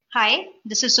Hi,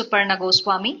 this is Suparna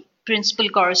Goswami, Principal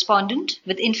Correspondent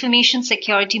with Information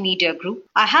Security Media Group.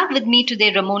 I have with me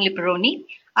today Ramon Liperoni,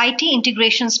 IT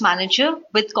Integrations Manager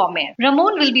with Comair.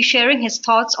 Ramon will be sharing his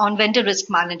thoughts on vendor risk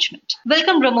management.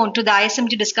 Welcome, Ramon, to the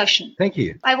ISMT discussion. Thank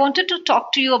you. I wanted to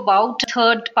talk to you about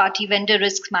third-party vendor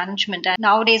risk management. And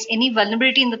nowadays, any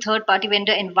vulnerability in the third-party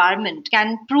vendor environment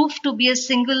can prove to be a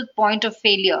single point of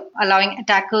failure, allowing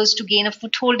attackers to gain a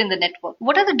foothold in the network.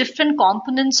 What are the different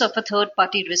components of a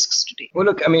third-party risks today? Well,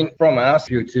 look, from us,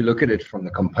 to look at it from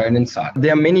the component side,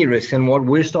 there are many risks. And what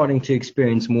we're starting to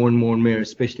experience more and more,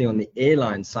 especially on the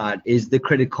airline side, is the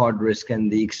credit card risk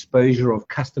and the exposure of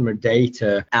customer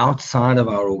data outside of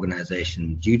our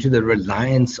organization due to the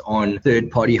reliance on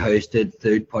third-party hosted,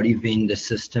 third-party vendor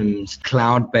systems,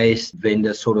 cloud-based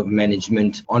vendor sort of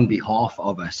management on behalf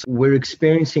of us. We're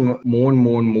experiencing more and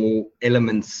more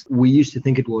elements. We used to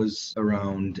think it was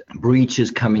around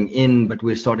breaches coming in, but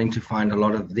we're starting to find a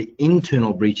lot of the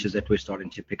internal breaches that we're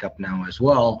starting to pick up now as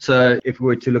well. So if we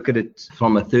were to look at it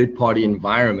from a third-party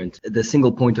environment, the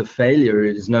single point of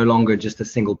failure is no longer just a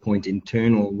single point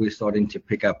internal. We're starting to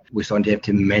have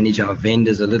to manage our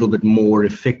vendors a little bit more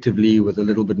effectively with a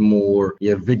little bit more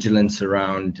vigilance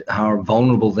around how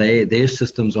vulnerable their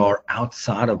systems are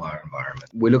outside of our environment.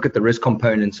 We look at the risk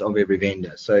components of every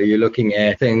vendor. So you're looking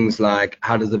at things like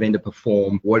how does the vendor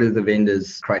perform? What is the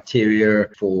vendor's criteria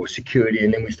for security?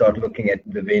 And then we start looking at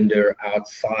the vendor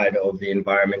outside of the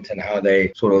environment and how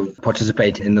they sort of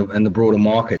participate in the broader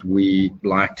market. We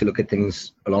like to look at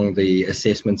things along the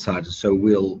assessment side. So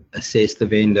we'll assess the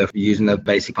vendor using the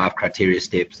basic 5 criteria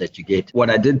steps that you get.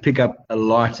 What I did pick up a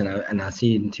lot, and I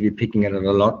seem to be picking at it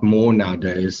a lot more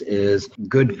nowadays, is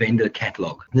good vendor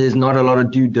catalog. There's not a lot of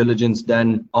due diligence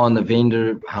done on the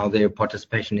vendor, how their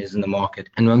participation is in the market.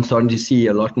 And I'm starting to see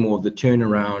a lot more of the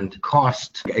turnaround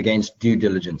cost against due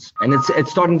diligence. And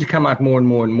it's starting to come out more and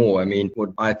more. What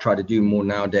I try to do more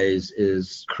nowadays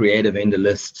is create a vendor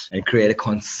list and create a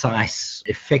concise,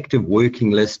 effective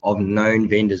working list of known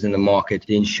vendors in the market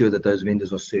to ensure that those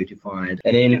vendors are certified.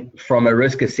 And then from a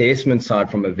risk assessment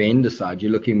side, from a vendor side,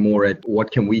 you're looking more at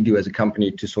what can we do as a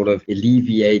company to sort of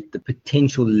alleviate the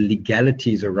potential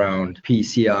legalities around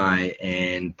PCI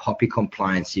and POPI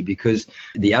compliancy, because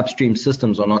the upstream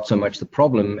systems are not so much the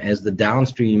problem as the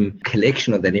downstream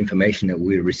collection of that information that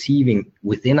we're receiving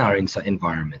within our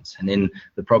environments. And then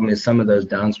the problem is some of those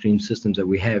downstream systems that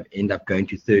we have end up going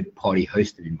to third-party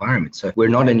hosted environments. So we're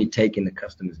not only taking the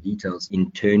customer's details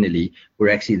internally, we're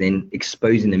actually then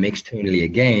exposing them externally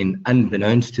again,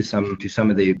 unbeknownst to some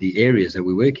of the areas that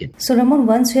we work in. So Ramon,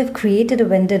 once you have created a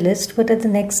vendor list, what are the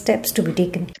next steps to be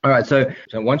taken? All right, so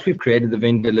once we've created the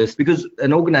vendor list, because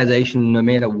an organization, no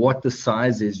matter what the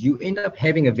size is, you end up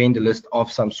having a vendor list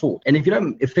of some sort. And if you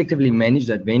don't effectively manage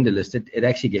that vendor list, it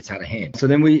actually gets out of hand. So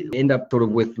then we end up sort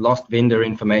of with lost vendor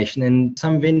information, and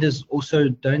some vendors also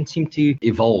don't seem to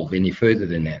evolve any further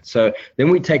than that. So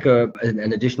then we take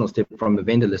an additional step from the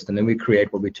vendor list, and then we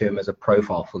create what we term as a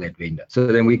profile for that vendor. So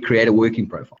then we create a working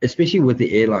profile. Especially with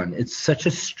the airline, it's such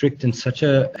a strict and such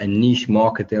a niche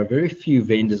market. There are very few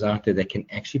vendors out there that can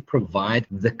actually provide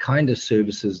the kind of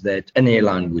services that an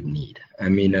airline would need.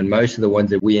 And most of the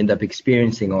ones that we end up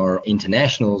experiencing are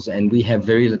internationals, and we have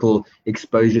very little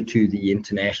exposure to the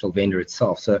international vendor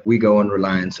itself. So we go on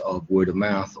reliance of word of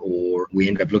mouth, or we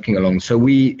end up looking along. So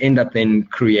we end up then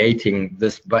creating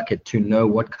this bucket to know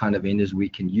what kind of vendors we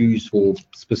can use for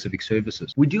specific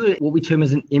services. We do what we term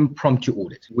as an impromptu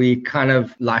audit. We kind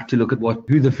of like to look at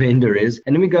who the vendor is,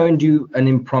 and then we go and do an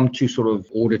impromptu sort of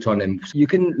audit on them. So you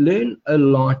can learn a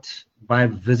lot by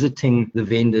visiting the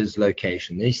vendor's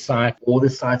location, their site, or the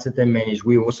sites that they manage.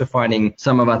 We're also finding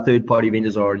some of our third-party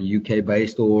vendors are UK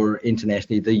based or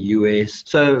internationally, the US.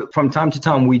 So from time to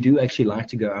time, we do actually like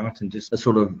to go out and just a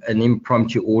sort of an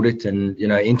impromptu audit and,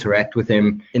 interact with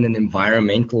them in an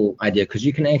environmental idea, because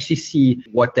you can actually see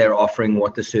what they're offering,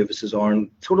 what the services are, and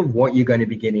sort of what you're going to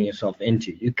be getting yourself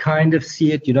into. You kind of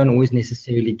see it. You don't always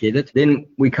necessarily get it. Then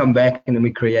we come back and then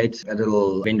we create a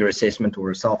little vendor assessment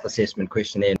or a self-assessment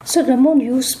questionnaire. So Ramon,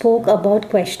 you spoke about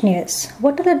questionnaires.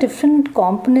 What are the different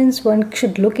components one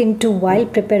should look into while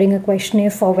preparing a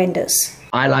questionnaire for vendors?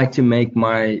 I like to make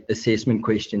my assessment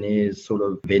questionnaires sort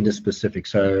of vendor specific.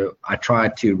 So I try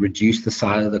to reduce the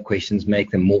size of the questions,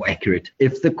 make them more accurate.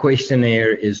 If the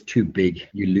questionnaire is too big,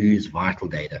 you lose vital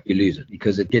data. You lose it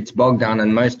because it gets bogged down,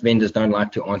 and most vendors don't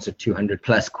like to answer 200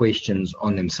 plus questions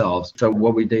on themselves. So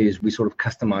what we do is we sort of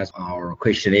customize our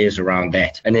questionnaires around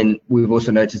that. And then we've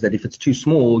also noticed that if it's too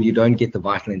small, you don't get the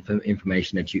vital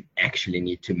information that you actually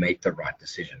need to make the right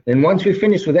decision. Then once we're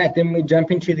finished with that, then we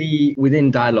jump into we then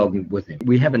dialogue with them.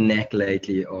 We have a knack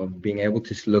lately of being able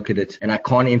to look at it, and I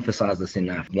can't emphasize this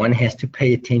enough. One has to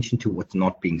pay attention to what's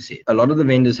not being said. A lot of the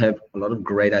vendors have a lot of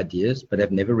great ideas, but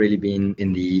have never really been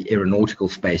in the aeronautical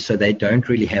space, so they don't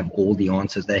really have all the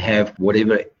answers. They have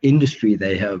whatever industry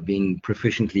they have been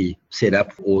proficiently set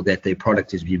up or that their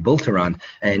product is being built around.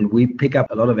 And we pick up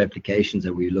a lot of applications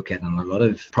that we look at, and a lot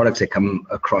of products that come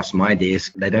across my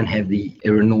desk, they don't have the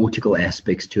aeronautical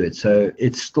aspects to it. So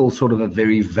it's still sort of a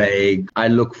very vague. I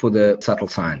look for the subtle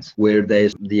signs where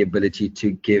there's the ability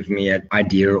to give me an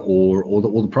idea or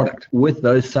the product. With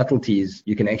those subtleties,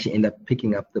 you can actually end up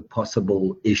picking up the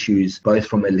possible issues, both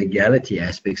from a legality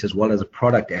aspects as well as a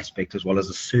product aspect, as well as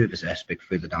a service aspect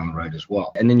further down the road as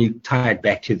well. And then you tie it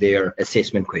back to their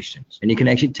assessment questions. And you can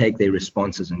actually take their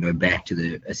responses and go back to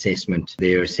their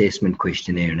assessment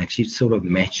questionnaire, and actually sort of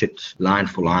match it line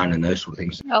for line and those sort of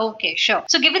things. Okay, sure.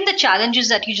 So given the challenges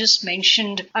that you just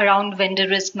mentioned around vendor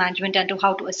risk management and to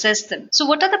how to assess them, so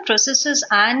what are the processes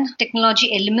and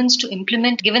technology elements to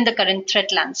implement given the current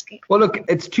threat landscape? Well, look,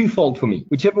 it's twofold for me.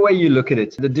 Whichever way you look at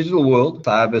it, the digital world,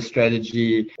 cyber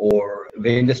strategy or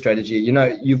vendor strategy,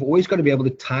 you've always got to be able to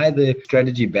tie the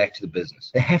strategy back to the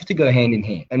business. They have to go hand in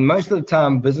hand. And most of the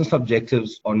time, business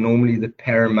objectives are normally the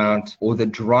paramount or the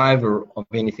driver of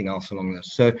anything else along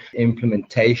this. So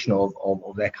implementation of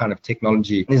that kind of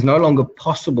technology is no longer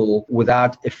possible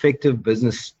without effective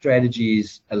business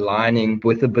strategies aligning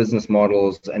with the business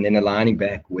models and then aligning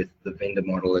back with the vendor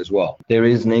model as well. There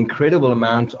is an incredible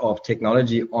amount of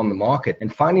technology on the market,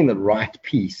 and finding the right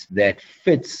piece that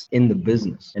fits in the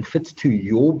business and fits to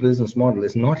your business model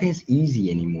is not as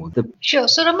easy anymore. Sure.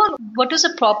 So Ramon, what is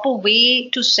a proper way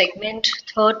to segment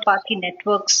third-party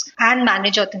networks and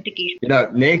manage authentication?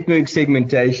 Network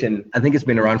segmentation, I think it's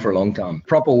been around for a long time.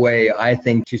 Proper way, I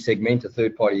think, to segment a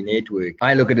third-party network,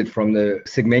 I look at it from the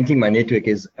segmenting my network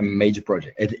is a major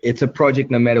project. It's a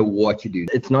project no matter what you do.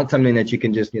 It's not something that you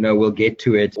can just, we'll get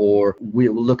to it, or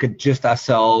we'll look at just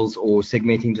ourselves or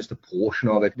segmenting just a portion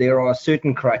of it. There are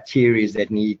certain criteria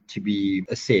that need to be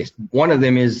assessed. One of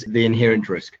them is the inherent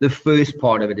risk. The first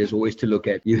part of it is always to look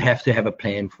at, you have to have a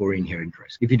plan for inherent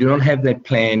risk. If you do not have that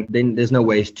plan, then there's no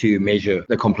ways to measure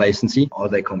the complacency. Are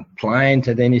they compliant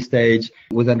at any stage?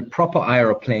 With a proper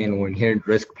IR plan or inherent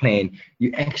risk plan,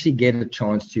 you actually get a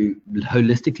chance to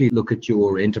holistically look at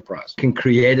your enterprise. You can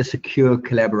create a secure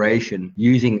collaboration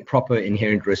using proper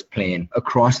inherent risk plan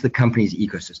across the company's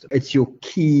ecosystem. It's your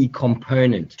key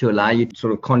component to allow you to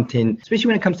sort of content, especially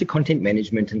when it comes to content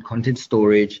management and content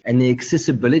storage and the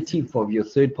accessibility for your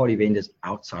third-party vendors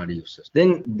outside of your system.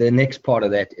 Then the next part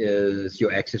of that is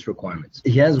your access requirements.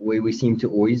 Here's where we seem to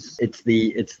always, it's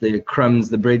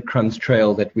the breadcrumbs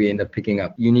trail that we end up picking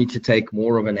up. You need to take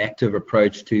more of an active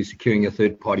approach to securing your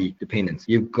third-party dependence.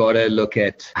 You've got to look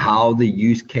at how the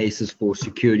use cases for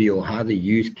security or how the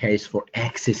use case for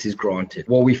access is granted.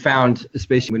 What we found,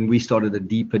 especially when we started a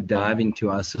deeper dive into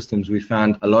our systems, we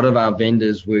found a lot of our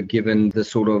vendors were given the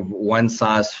sort of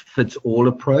one-size-fits-all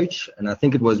approach. And I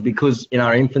think it was because in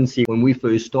our infancy, when we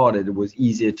first started, it was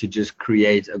easier to just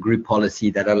create a group policy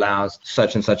that allows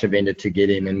such and such a vendor to get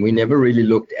in. And we never really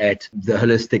looked at the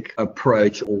holistic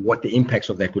approach or what the impacts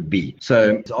of that would be.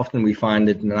 So often we find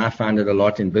it, and I find it a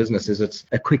lot in businesses, it's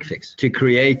a quick fix. To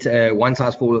create a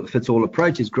one-size-fits-all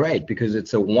approach is great because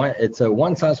it's a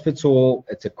one-size-fits-all,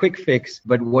 it's a quick fix.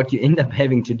 But what you end up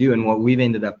having to do, and what we've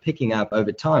ended up picking up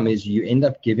over time, is you end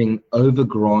up giving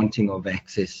over-granting of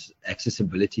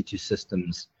accessibility to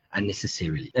systems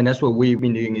unnecessarily. And that's what we've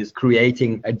been doing, is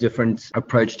creating a different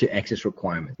approach to access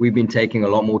requirement. We've been taking a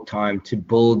lot more time to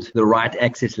build the right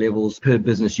access levels per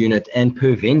business unit and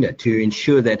per vendor to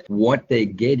ensure that what they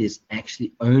get is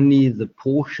actually only the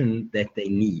portion that they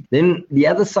need. Then the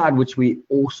other side, which we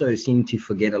also seem to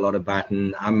forget a lot about,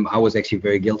 and I was actually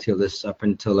very guilty of this up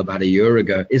until about a year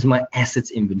ago, is my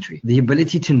assets inventory. The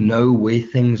ability to know where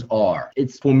things are.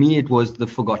 For me, it was the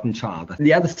forgotten child.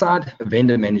 The other side, a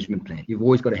vendor management plan. You've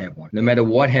always got to have one. No matter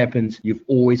what happens, you've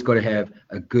always got to have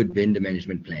a good vendor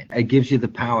management plan. It gives you the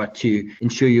power to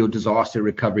ensure your disaster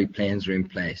recovery plans are in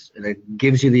place. And it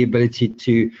gives you the ability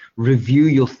to review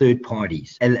your third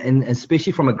parties. And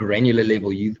especially from a granular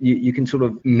level, you can sort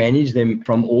of manage them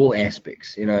from all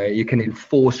aspects. You can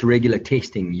enforce regular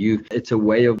testing. It's a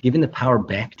way of giving the power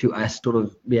back to us, sort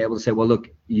of be able to say, well, look,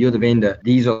 you're the vendor.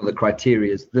 These are the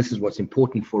criteria. This is what's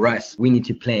important for us. We need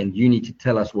to plan. You need to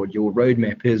tell us what your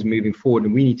roadmap is moving forward,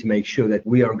 and we need to make sure that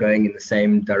we are going in the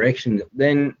same direction.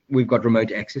 Then we've got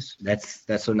remote access.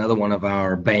 That's another one of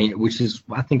our bane, which is,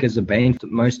 I think, is a bane to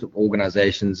most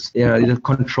organizations. The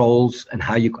controls and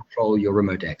how you control your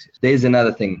remote access. There's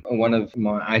another thing. One of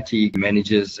my IT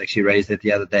managers actually raised it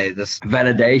the other day. This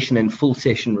validation and full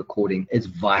session recording is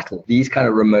vital. These kind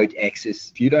of remote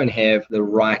access, if you don't have the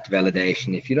right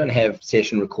validation, if you don't have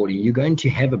session recording, you're going to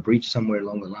have a breach somewhere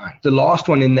along the line. The last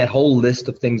one in that whole list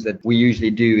of things that we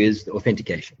usually do is the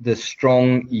authentication. The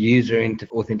strong user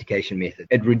authentication method.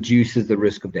 It reduces the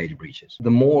risk of data breaches.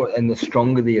 The more and the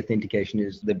stronger the authentication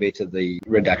is, the better the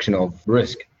reduction of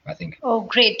risk, I think. Oh,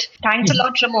 great. Thanks a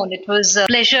lot, Ramon. It was a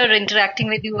pleasure interacting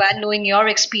with you and knowing your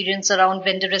experience around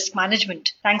vendor risk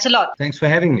management. Thanks a lot. Thanks for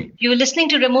having me. You were listening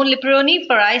to Ramon Liperoni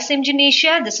for ICMG in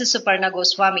Asia. This is Suparna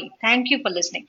Goswami. Thank you for listening.